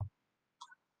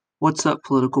What's up,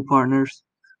 political partners?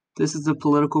 This is the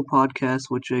Political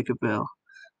Podcast with Jacob Bell.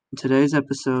 In today's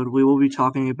episode, we will be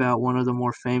talking about one of the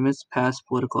more famous past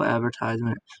political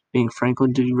advertisement, being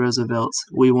Franklin D. Roosevelt's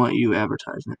 "We Want You"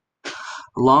 advertisement.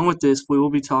 Along with this, we will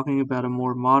be talking about a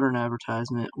more modern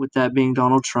advertisement, with that being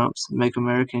Donald Trump's "Make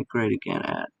America Great Again"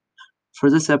 ad. For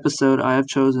this episode, I have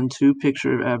chosen two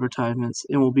picture advertisements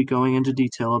and will be going into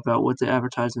detail about what the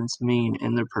advertisements mean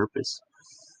and their purpose.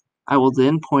 I will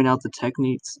then point out the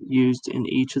techniques used in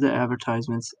each of the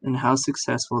advertisements and how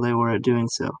successful they were at doing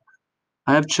so.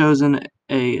 I have chosen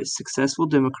a successful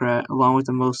Democrat along with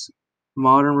the most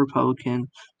modern Republican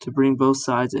to bring both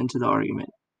sides into the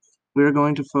argument. We are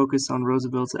going to focus on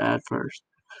Roosevelt's ad first.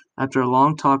 After a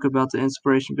long talk about the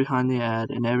inspiration behind the ad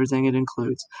and everything it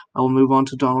includes, I will move on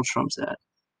to Donald Trump's ad.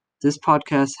 This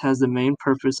podcast has the main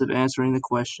purpose of answering the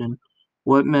question,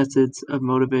 what methods of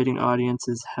motivating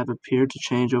audiences have appeared to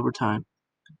change over time?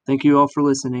 Thank you all for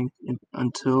listening, and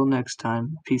until next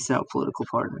time, peace out, political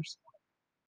partners.